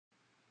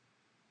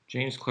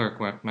James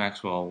Clerk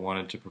Maxwell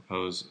wanted to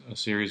propose a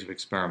series of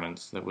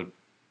experiments that would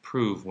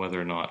prove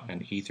whether or not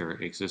an ether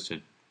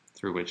existed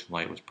through which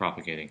light was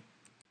propagating.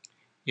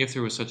 If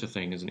there was such a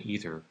thing as an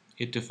ether,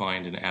 it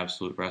defined an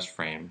absolute rest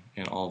frame,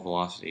 and all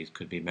velocities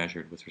could be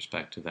measured with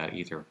respect to that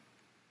ether.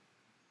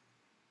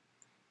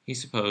 He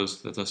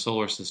supposed that the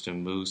solar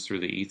system moves through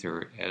the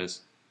ether at a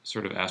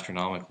sort of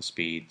astronomical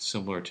speed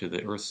similar to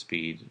the Earth's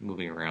speed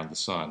moving around the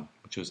Sun,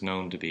 which was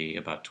known to be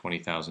about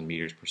 20,000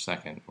 meters per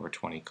second or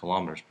 20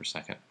 kilometers per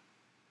second.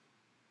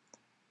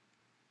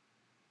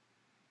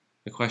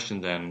 The question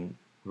then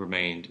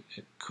remained,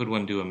 could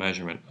one do a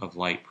measurement of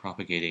light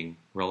propagating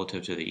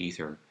relative to the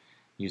ether,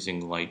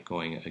 using light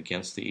going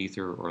against the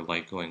ether or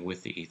light going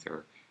with the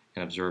ether,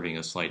 and observing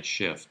a slight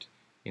shift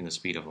in the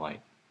speed of light?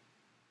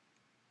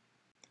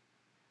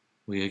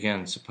 We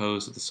again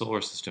suppose that the solar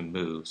system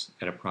moves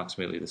at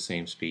approximately the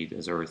same speed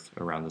as Earth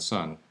around the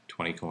Sun,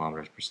 20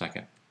 kilometers per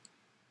second.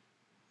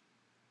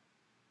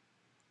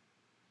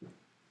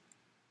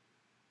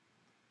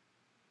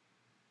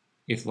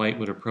 If light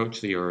would approach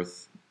the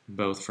Earth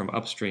both from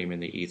upstream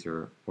in the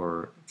ether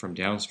or from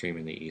downstream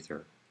in the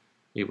ether,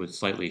 it would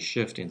slightly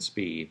shift in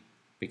speed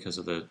because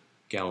of the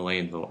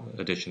Galilean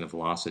addition of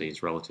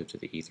velocities relative to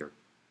the ether.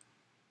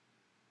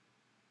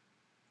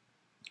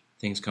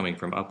 Things coming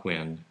from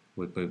upwind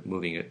would be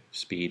moving at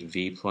speed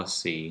v plus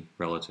c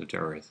relative to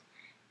Earth,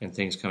 and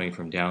things coming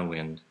from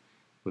downwind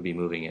would be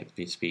moving at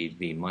speed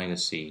v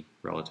minus c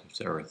relative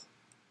to Earth.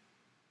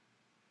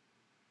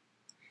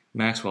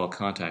 Maxwell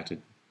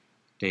contacted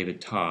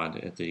David Todd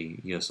at the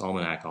U.S.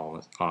 Almanac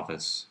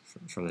Office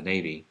from the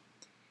Navy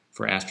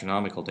for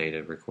astronomical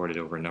data recorded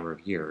over a number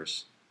of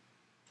years.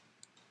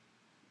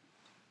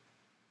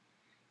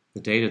 The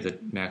data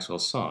that Maxwell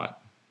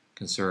sought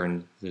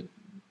concerned the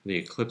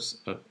eclipse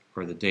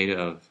or the data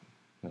of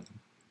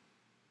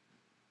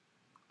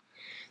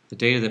the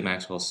data that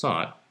Maxwell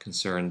sought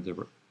concerned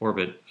the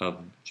orbit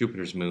of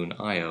Jupiter's moon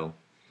Io,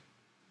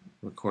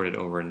 recorded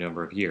over a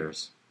number of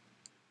years.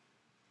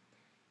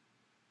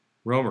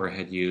 Romer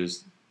had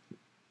used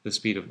the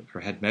speed of,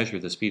 or had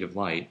measured the speed of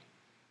light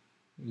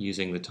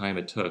using the time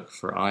it took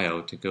for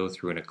Io to go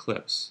through an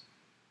eclipse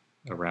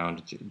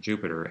around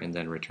Jupiter and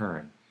then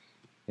return.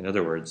 In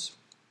other words,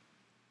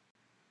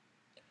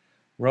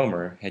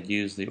 Romer had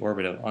used the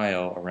orbit of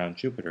Io around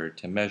Jupiter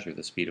to measure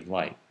the speed of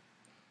light.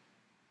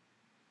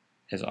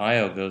 As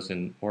Io goes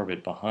in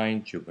orbit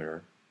behind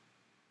Jupiter,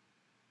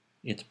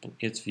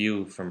 its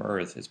view from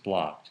Earth is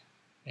blocked,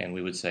 and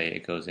we would say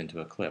it goes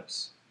into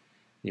eclipse.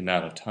 The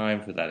amount of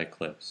time for that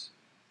eclipse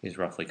is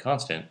roughly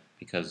constant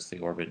because the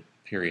orbit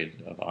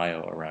period of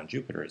Io around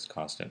Jupiter is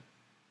constant.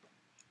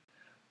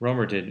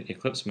 Romer did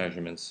eclipse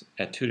measurements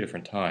at two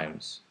different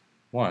times.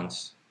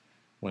 Once,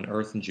 when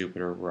Earth and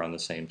Jupiter were on the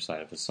same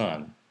side of the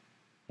Sun,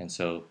 and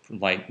so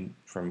light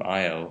from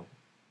Io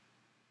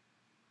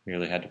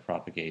merely had to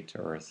propagate to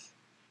Earth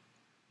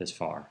this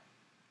far.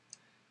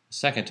 The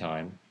second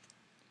time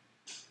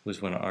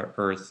was when our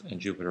Earth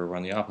and Jupiter were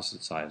on the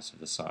opposite sides of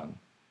the Sun,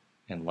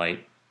 and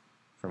light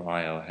from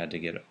Io had to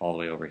get all the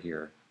way over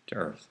here to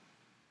Earth.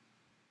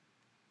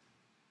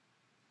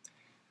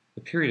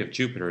 The period of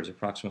Jupiter is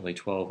approximately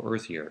 12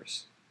 Earth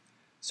years,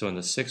 so in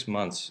the 6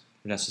 months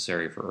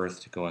necessary for Earth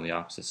to go on the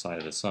opposite side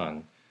of the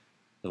Sun,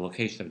 the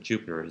location of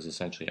Jupiter is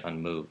essentially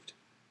unmoved.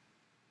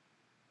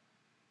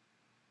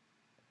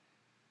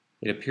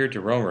 It appeared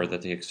to Romer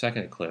that the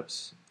second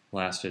eclipse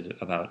lasted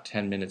about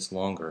 10 minutes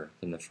longer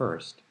than the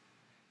first,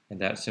 and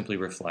that simply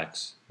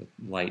reflects that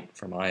light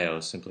from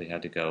Io simply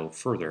had to go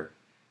further,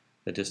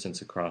 the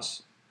distance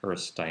across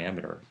Earth's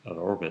diameter of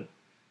orbit,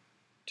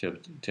 to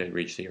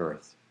reach the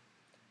Earth.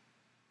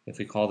 If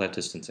we call that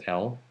distance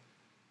L,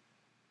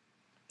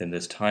 then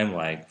this time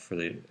lag for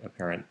the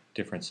apparent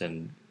difference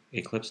in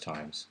eclipse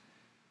times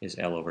is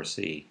L over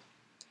c,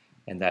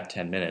 and that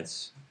 10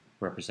 minutes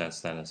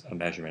represents then a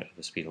measurement of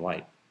the speed of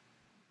light.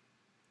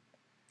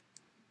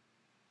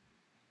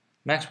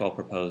 Maxwell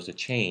proposed a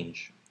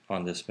change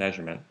on this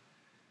measurement,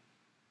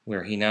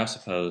 where he now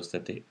supposed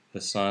that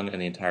the Sun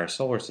and the entire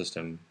solar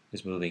system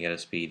is moving at a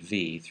speed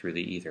v through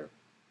the ether.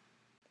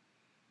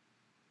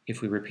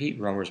 If we repeat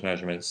Romer's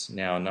measurements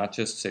now not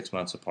just 6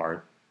 months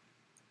apart,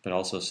 but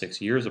also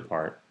 6 years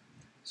apart,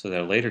 so that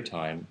at a later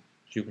time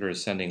Jupiter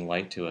is sending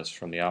light to us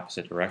from the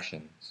opposite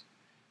directions,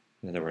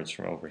 in other words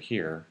from over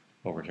here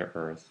over to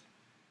Earth,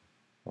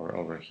 or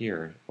over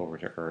here over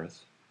to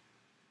Earth,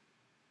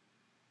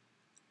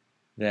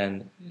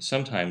 then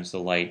sometimes the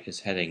light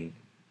is heading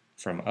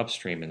from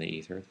upstream in the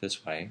ether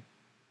this way,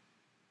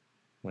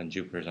 when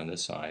Jupiter's on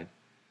this side,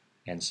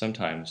 and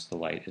sometimes the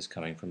light is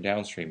coming from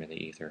downstream in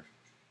the ether,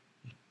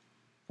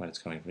 when it's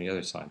coming from the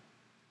other side.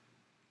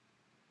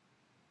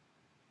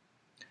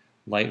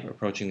 Light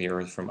approaching the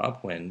Earth from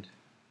upwind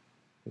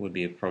would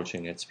be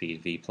approaching at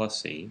speed v plus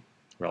c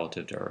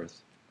relative to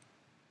Earth.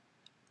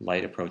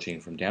 Light approaching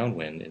from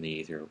downwind in the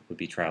ether would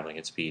be traveling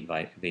at speed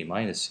v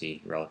minus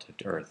c relative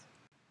to Earth.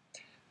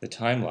 The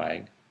time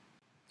lag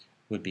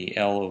would be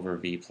L over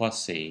v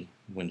plus c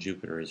when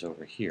Jupiter is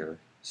over here,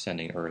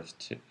 sending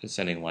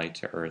light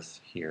to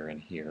Earth here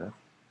and here.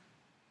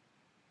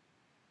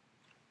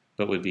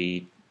 but would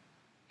be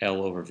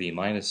L over V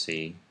minus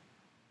C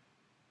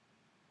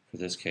for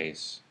this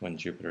case when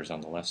Jupiter is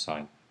on the left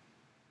side.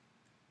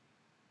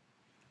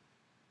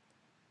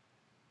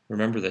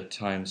 Remember that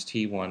times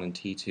T1 and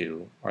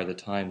T2 are the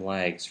time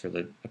lags for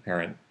the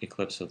apparent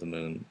eclipse of the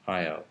moon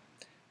Io,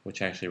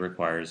 which actually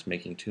requires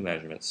making two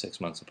measurements 6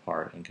 months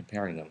apart and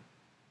comparing them.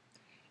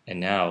 And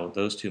now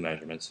those two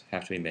measurements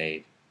have to be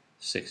made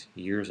 6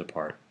 years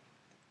apart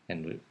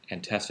and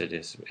tested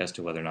as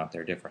to whether or not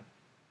they're different.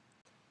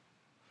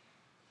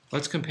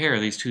 Let's compare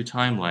these two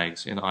time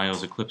lags in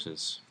Io's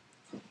eclipses.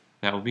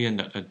 That will be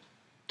a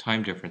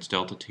time difference,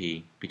 delta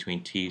t,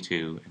 between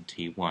T2 and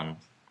T1.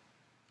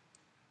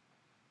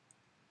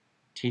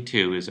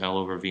 T2 is L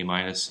over V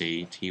minus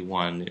C,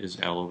 T1 is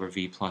L over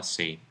V plus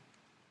C.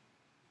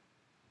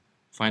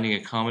 Finding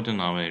a common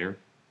denominator,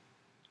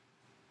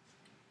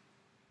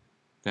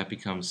 that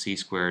becomes C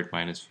squared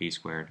minus V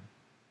squared.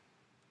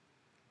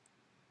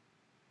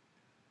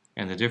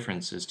 And the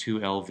difference is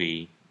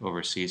 2LV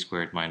over C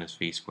squared minus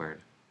V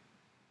squared.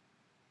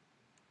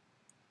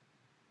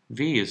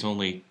 V is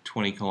only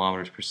 20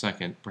 kilometers per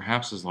second,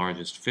 perhaps as large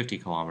as 50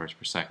 kilometers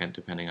per second,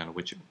 depending on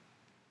which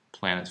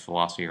planet's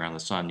velocity around the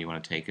Sun you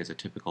want to take as a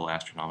typical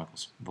astronomical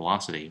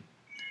velocity.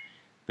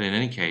 But in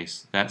any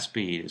case, that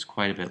speed is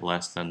quite a bit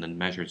less than the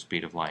measured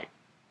speed of light.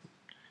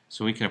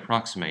 So we can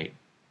approximate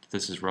that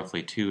this is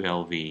roughly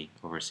 2LV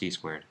over C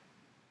squared.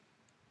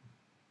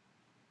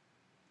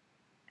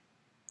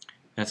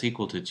 That's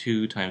equal to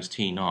 2 times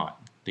T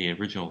naught, the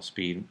original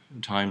speed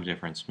time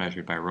difference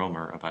measured by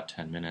Romer about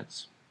 10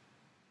 minutes.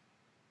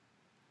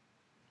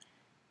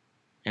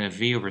 And if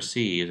V over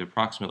C is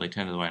approximately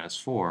 10 to the minus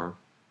 4,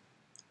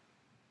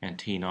 and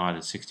T naught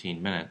is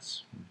 16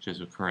 minutes, which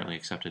is a currently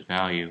accepted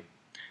value,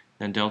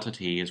 then delta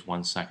T is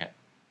 1 second.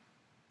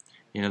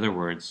 In other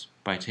words,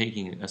 by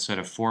taking a set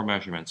of 4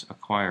 measurements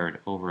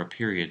acquired over a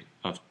period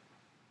of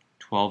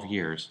 12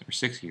 years, or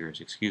 6 years,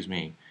 excuse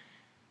me,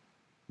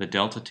 the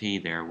delta T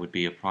there would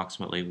be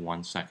approximately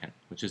 1 second,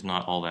 which is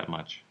not all that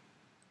much.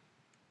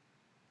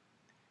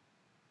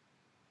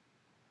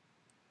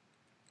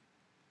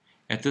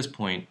 At this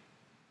point,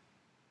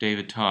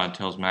 David Todd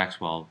tells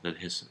Maxwell that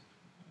his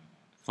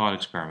thought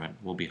experiment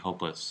will be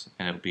hopeless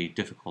and it will be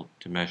difficult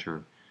to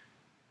measure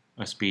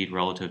a speed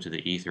relative to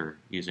the ether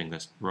using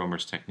this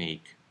Romer's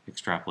technique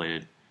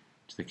extrapolated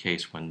to the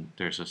case when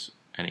there's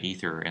an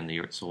ether and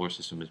the solar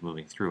system is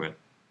moving through it.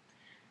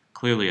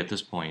 Clearly at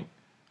this point,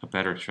 a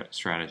better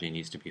strategy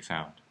needs to be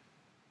found.